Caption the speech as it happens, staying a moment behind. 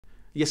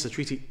Yes, a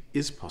treaty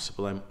is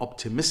possible. I'm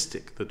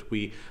optimistic that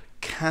we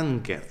can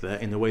get there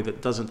in a way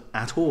that doesn't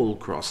at all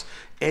cross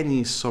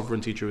any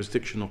sovereignty,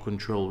 jurisdiction or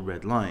control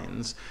red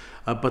lines.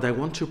 But I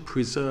want to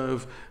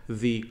preserve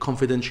the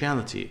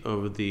confidentiality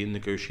of the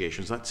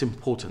negotiations. That's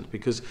important,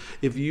 because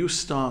if you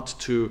start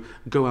to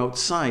go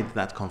outside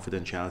that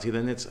confidentiality,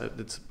 then it's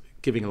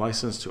giving a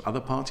license to other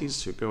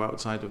parties to go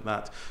outside of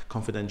that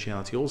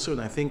confidentiality also.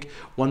 And I think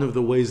one of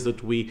the ways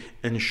that we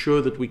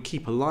ensure that we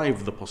keep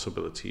alive the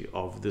possibility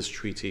of this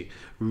treaty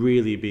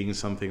really being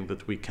something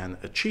that we can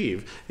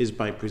achieve is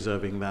by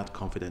preserving that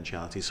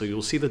confidentiality. So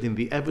you'll see that in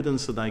the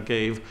evidence that I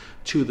gave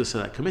to the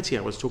Select Committee,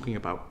 I was talking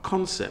about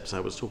concepts, I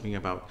was talking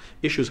about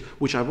issues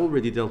which I've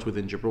already dealt with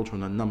in Gibraltar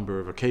on a number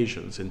of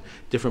occasions in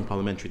different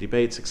parliamentary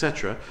debates,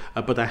 etc.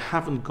 But I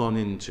haven't gone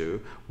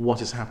into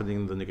what is happening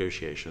in the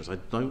negotiations. I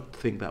don't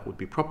think that would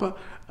be proper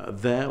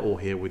there or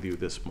here with you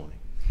this morning.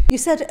 You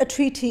said a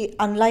treaty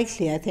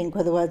unlikely, I think,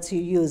 were the words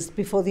you used,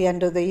 before the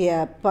end of the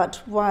year.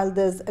 But while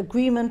there's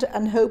agreement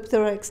and hope,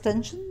 there are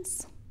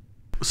extensions?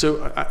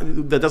 So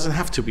there doesn't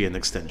have to be an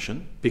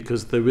extension,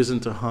 because there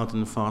isn't a hard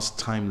and fast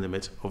time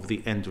limit of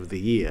the end of the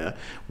year.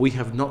 We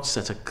have not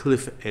set a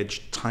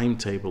cliff-edge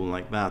timetable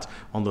like that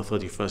on the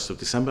 31st of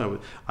December.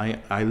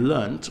 I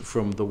learnt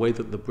from the way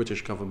that the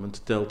British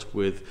government dealt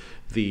with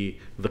the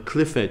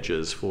cliff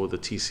edges for the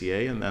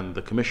TCA and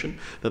the Commission,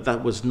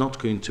 that was not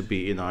going to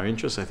be in our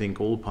interest. I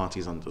think all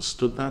parties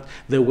understood that.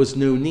 There was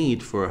no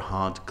need for a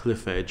hard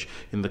cliff edge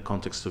in the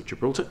context of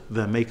Gibraltar.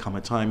 There may come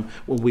a time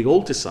when we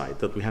all decide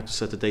that we have to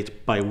set a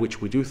date by which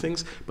we do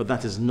things, but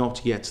that is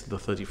not yet the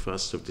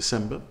 31st of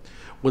December.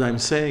 What I'm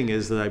saying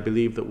is that I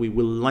believe that we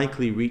will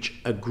likely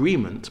reach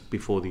agreement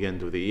before the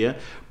end of the year,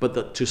 but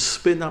that to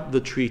spin up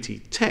the treaty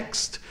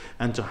text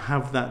and to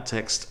have that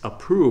text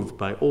approved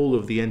by all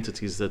of the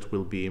entities that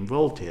will be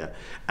involved here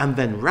and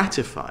then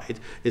ratified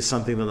is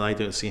something that I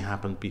don't see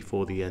happen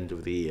before the end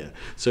of the year.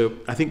 So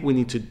I think we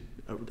need to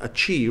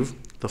achieve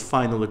the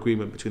final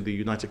agreement between the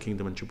United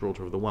Kingdom and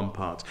Gibraltar of the one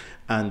part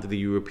and the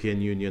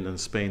European Union and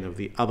Spain of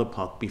the other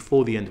part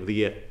before the end of the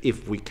year,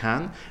 if we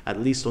can, at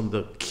least on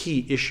the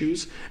key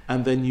issues,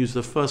 and then use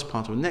the first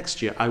part of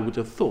next year, I would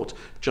have thought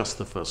just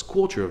the first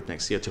quarter of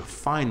next year, to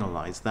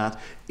finalize that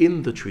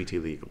in the treaty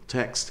legal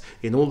text,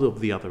 in all of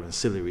the other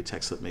ancillary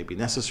texts that may be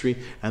necessary,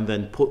 and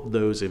then put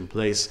those in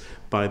place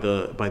by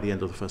the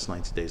end of the first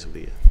 90 days of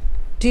the year.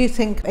 Do you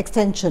think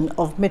extension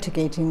of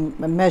mitigating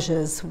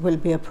measures will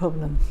be a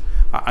problem?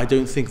 I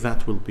don't think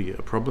that will be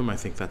a problem. I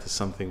think that is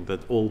something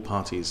that all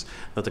parties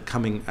that are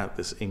coming at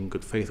this in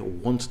good faith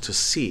want to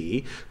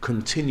see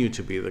continue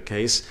to be the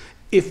case.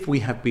 If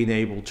we have been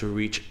able to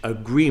reach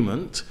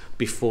agreement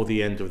before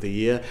the end of the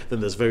year,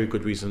 then there's very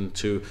good reason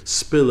to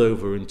spill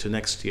over into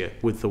next year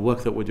with the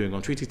work that we're doing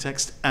on treaty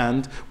text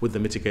and with the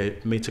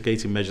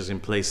mitigating measures in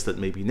place that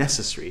may be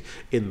necessary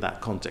in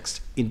that context.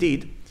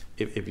 Indeed,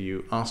 if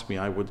you ask me,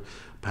 I would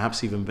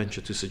perhaps even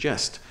venture to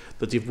suggest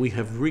that if we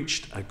have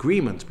reached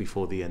agreement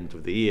before the end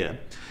of the year,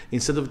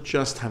 instead of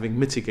just having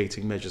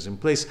mitigating measures in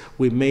place,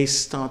 we may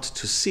start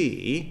to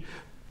see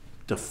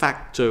de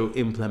facto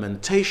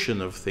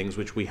implementation of things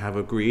which we have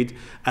agreed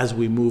as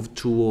we move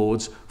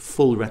towards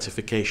full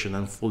ratification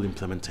and full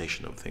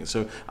implementation of things.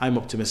 So I'm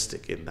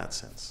optimistic in that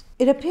sense.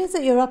 It appears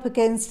that you're up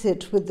against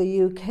it with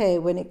the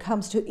UK when it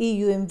comes to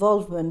EU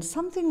involvement,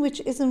 something which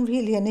isn't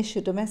really an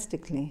issue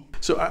domestically.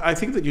 So I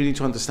think that you need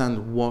to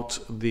understand what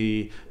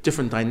the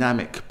different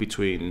dynamic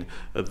between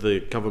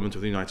the government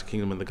of the United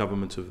Kingdom and the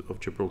government of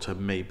Gibraltar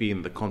may be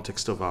in the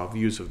context of our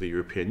views of the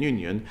European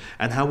Union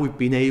and how we've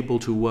been able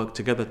to work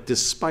together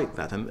despite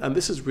that. And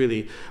this is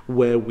really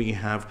where we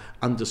have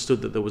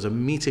understood that there was a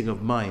meeting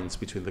of minds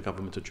between the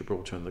government of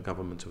Gibraltar and the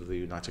government of the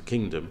United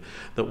Kingdom,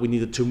 that we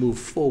needed to move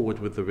forward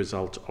with the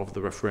result of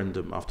the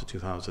referendum after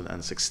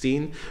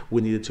 2016.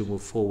 We needed to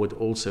move forward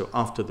also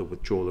after the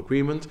withdrawal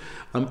agreement,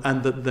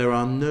 and that there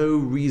are no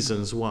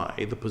reasons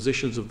why the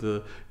positions of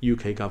the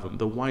UK government,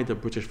 the wider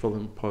British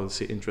foreign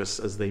policy interests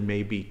as they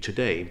may be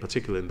today, in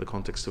particular in the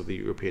context of the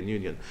European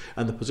Union,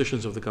 and the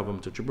positions of the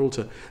government of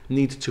Gibraltar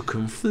need to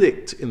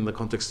conflict in the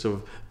context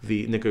of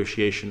the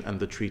negotiation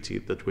and the treaty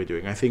that we're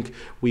doing. I think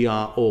we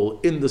are all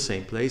in the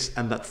same place,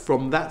 and that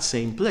from that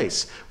same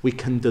place we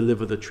can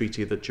deliver the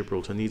treaty that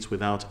Gibraltar needs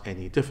without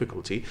any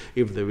difficulty,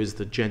 if there is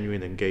the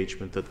genuine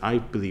engagement that I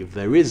believe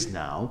there is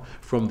now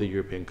from the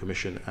European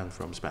Commission and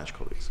from Spanish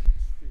colleagues.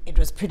 It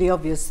was pretty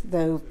obvious,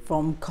 though,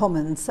 from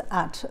comments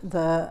at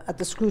the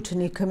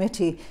Scrutiny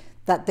Committee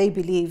that they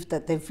believe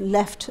that they've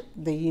left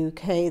the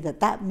UK,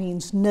 that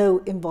means no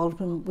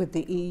involvement with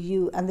the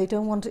EU, and they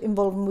don't want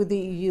involvement with the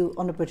EU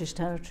on a British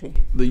territory.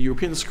 The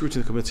European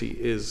Scrutiny Committee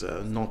is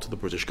not the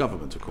British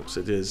government, of course.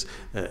 It is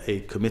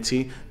a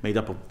committee made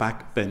up of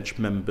backbench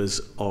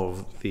members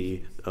of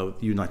the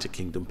United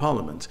Kingdom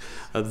Parliament.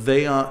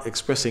 They are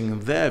expressing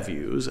their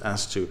views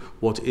as to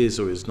what is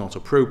or is not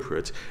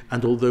appropriate,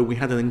 and although we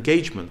had an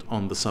engagement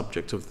on the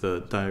subject of the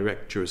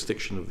direct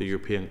jurisdiction of the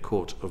European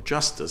Court of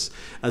Justice,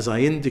 as I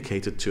indicated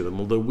communicated to them,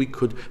 although we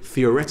could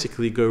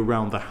theoretically go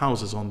round the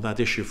houses on that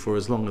issue for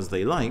as long as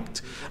they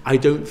liked, I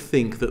don't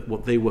think that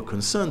what they were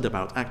concerned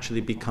about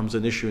actually becomes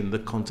an issue in the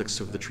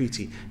context of the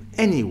treaty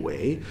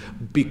anyway,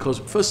 because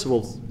first of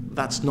all,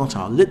 that's not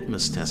our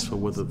litmus test for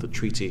whether the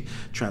treaty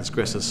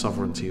transgresses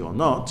sovereignty or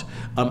not.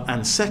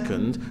 And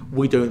second,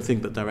 we don't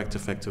think that direct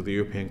effect of the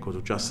European Court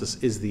of Justice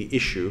is the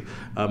issue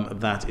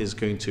that is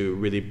going to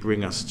really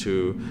bring us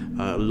to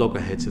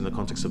loggerheads in the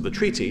context of the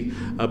treaty,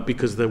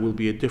 because there will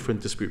be a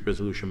different dispute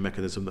resolution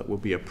mechanism that will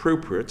be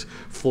appropriate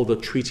for the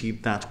treaty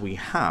that we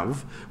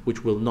have,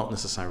 which will not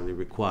necessarily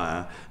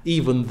require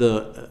even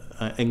the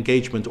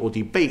engagement or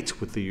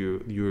debate with the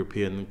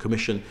European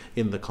Commission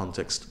in the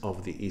context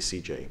of the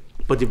ECJ.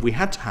 But if we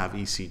had to have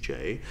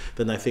ECJ,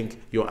 then I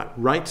think you're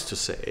right to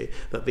say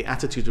that the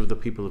attitude of the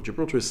people of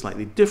Gibraltar is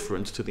slightly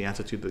different to the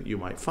attitude that you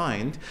might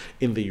find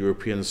in the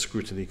European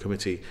Scrutiny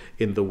Committee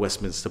in the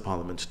Westminster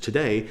Parliament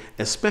today,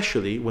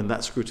 especially when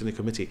that Scrutiny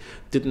Committee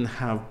didn't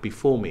have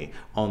before me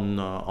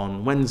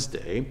on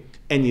Wednesday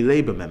any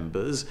Labour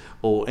members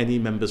or any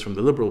members from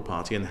the Liberal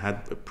Party, and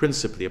had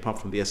principally, apart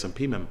from the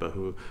SNP member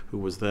who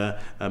was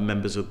there,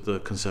 members of the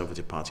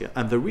Conservative Party.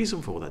 And the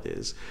reason for that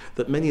is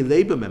that many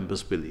Labour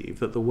members believe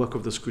that the work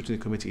of the Scrutiny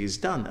Committee is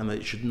done and that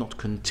it should not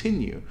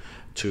continue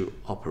to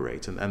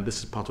operate. And this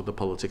is part of the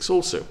politics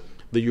also.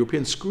 The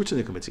European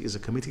Scrutiny Committee is a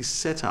committee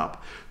set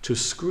up to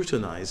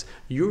scrutinise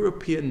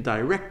European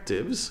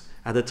directives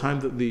at a time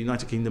that the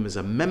United Kingdom is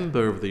a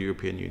member of the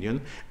European Union,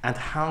 and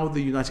how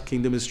the United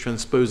Kingdom is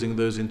transposing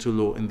those into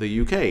law in the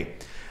UK.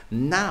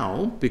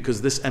 Now,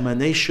 because this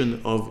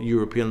emanation of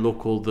European law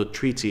called the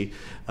treaty,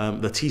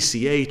 the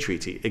TCA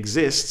treaty,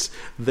 exists,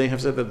 they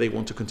have said that they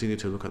want to continue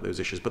to look at those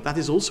issues. But that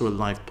is also a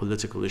live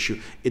political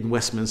issue in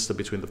Westminster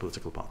between the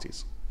political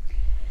parties.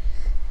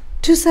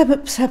 Two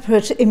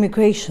separate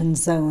immigration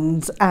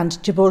zones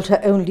and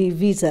Gibraltar-only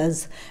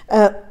visas.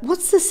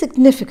 What's the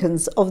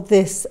significance of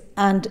this,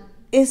 and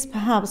is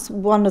perhaps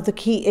one of the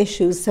key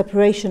issues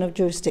separation of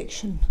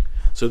jurisdiction?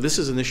 So this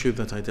is an issue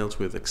that I dealt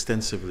with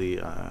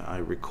extensively, I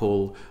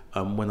recall,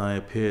 when I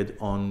appeared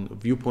on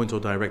Viewpoint or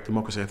Direct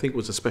Democracy. I think it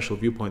was a special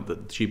viewpoint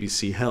that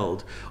GBC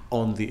held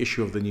on the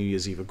issue of the New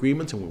Year's Eve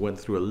agreement, and we went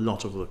through a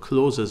lot of the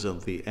clauses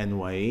of the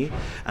NYE,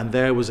 and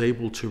there I was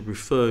able to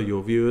refer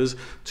your viewers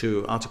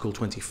to Article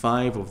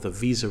 25 of the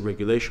visa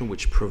regulation,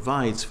 which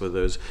provides for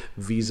those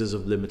visas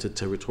of limited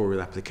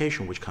territorial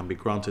application, which can be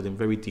granted in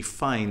very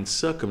defined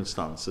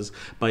circumstances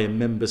by a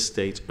member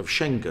state of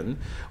Schengen,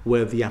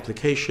 where the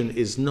application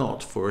is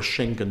not for a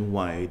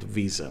Schengen-wide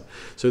visa.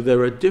 So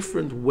there are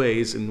different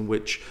ways in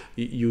which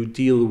you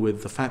deal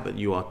with the fact that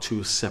you are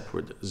two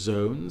separate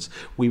zones.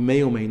 We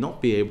may or may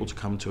not be able to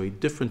come to a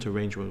different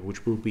arrangement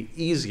which will be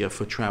easier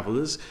for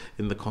travellers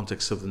in the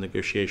context of the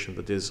negotiation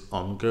that is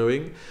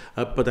ongoing.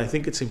 But I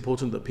think it's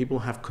important that people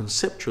have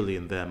conceptually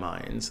in their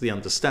minds the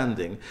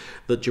understanding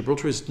that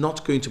Gibraltar is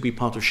not going to be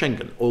part of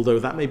Schengen, although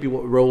that may be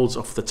what rolls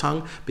off the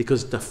tongue,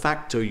 because de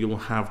facto you'll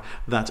have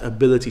that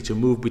ability to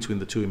move between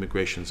the two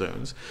immigration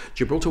zones.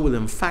 Gibraltar will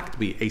in fact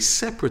be a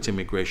separate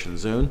immigration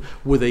zone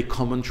with a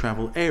common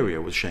travel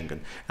area with Schengen.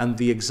 And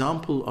the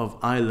example of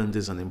Ireland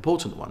is an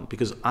important one,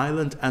 because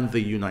Ireland and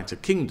the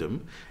United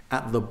Kingdom,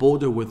 at the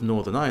border with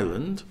Northern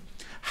Ireland,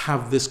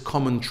 have this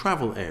common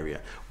travel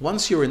area.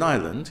 Once you're in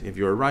Ireland, if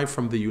you arrive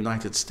from the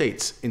United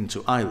States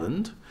into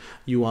Ireland,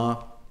 you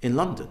are in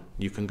London.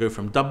 You can go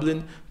from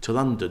Dublin to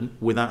London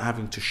without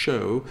having to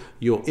show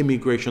your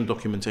immigration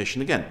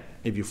documentation again.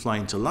 If you fly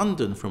into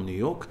London from New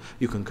York,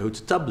 you can go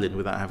to Dublin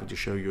without having to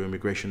show your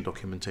immigration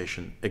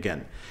documentation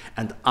again.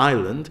 And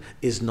Ireland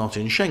is not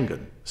in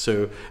Schengen.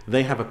 So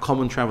they have a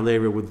common travel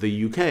area with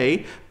the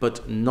UK,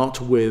 but not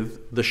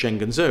with the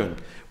Schengen zone.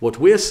 What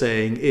we're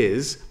saying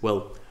is,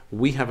 well,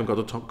 we haven't got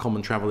a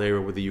common travel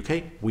area with the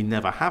UK. We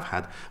never have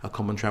had a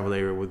common travel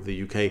area with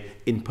the UK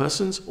in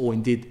persons or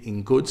indeed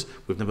in goods.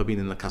 We've never been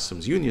in the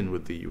customs union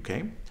with the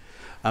UK.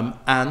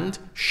 And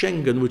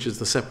Schengen, which is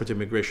the separate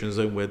immigration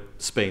zone where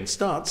Spain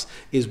starts,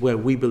 is where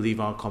we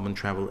believe our common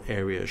travel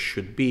area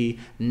should be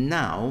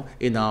now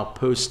in our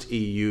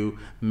post-EU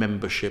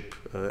membership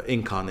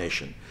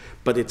incarnation.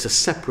 But it's a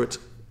separate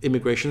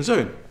immigration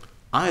zone.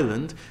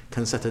 Ireland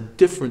can set a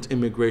different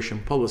immigration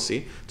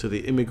policy to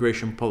the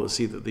immigration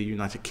policy that the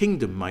United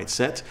Kingdom might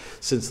set,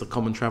 since the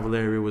common travel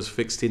area was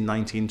fixed in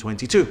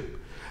 1922.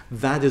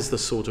 That is the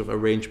sort of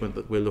arrangement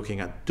that we're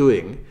looking at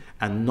doing,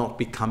 and not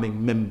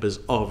becoming members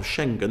of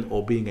Schengen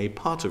or being a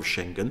part of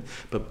Schengen,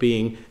 but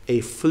being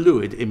a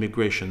fluid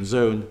immigration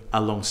zone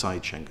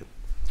alongside Schengen.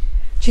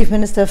 Chief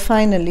Minister,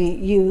 finally,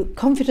 you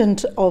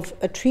confident of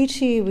a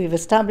treaty, we've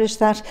established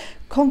that,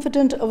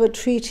 confident of a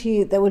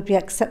treaty that would be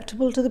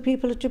acceptable to the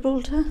people of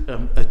Gibraltar?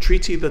 A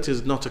treaty that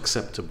is not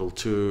acceptable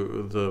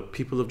to the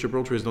people of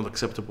Gibraltar is not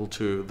acceptable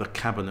to the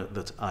cabinet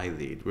that I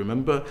lead.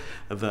 Remember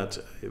that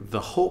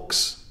the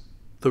hawks,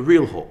 the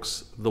real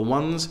hawks, the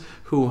ones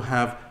who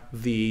have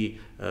the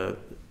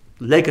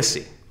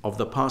legacy of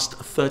the past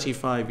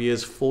 35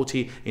 years,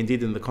 40,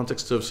 indeed in the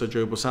context of Sir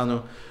Joe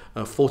Bossano,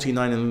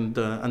 49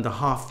 and a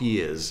half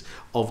years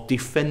of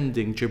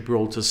defending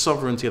Gibraltar's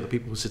sovereignty are the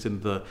people who sit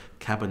in the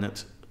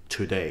cabinet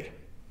today.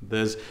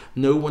 There's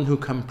no one who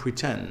can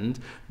pretend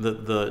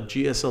that the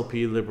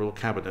GSLP Liberal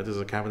cabinet is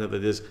a cabinet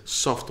that is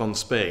soft on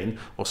Spain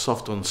or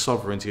soft on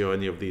sovereignty or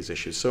any of these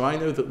issues. So I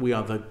know that we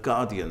are the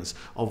guardians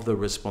of the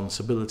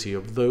responsibility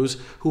of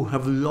those who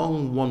have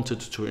long wanted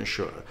to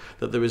ensure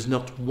that there is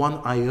not one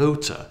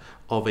iota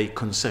of a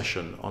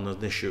concession on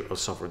an issue of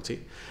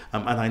sovereignty.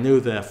 And I know,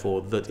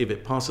 therefore, that if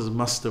it passes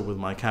muster with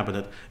my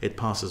cabinet, it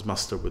passes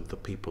muster with the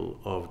people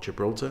of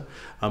Gibraltar.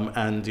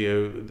 And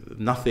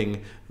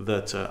nothing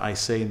that I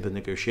say in the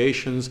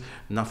negotiations,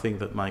 nothing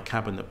that my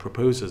cabinet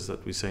proposes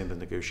that we say in the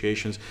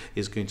negotiations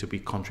is going to be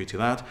contrary to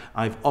that.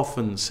 I've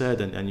often said,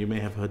 and you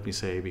may have heard me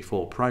say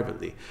before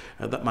privately,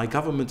 that my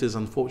government is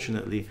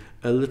unfortunately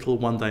a little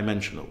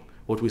one-dimensional.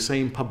 What we say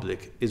in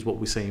public is what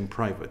we say in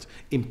private,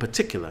 in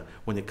particular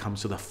when it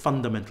comes to the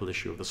fundamental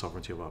issue of the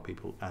sovereignty of our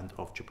people and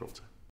of Gibraltar.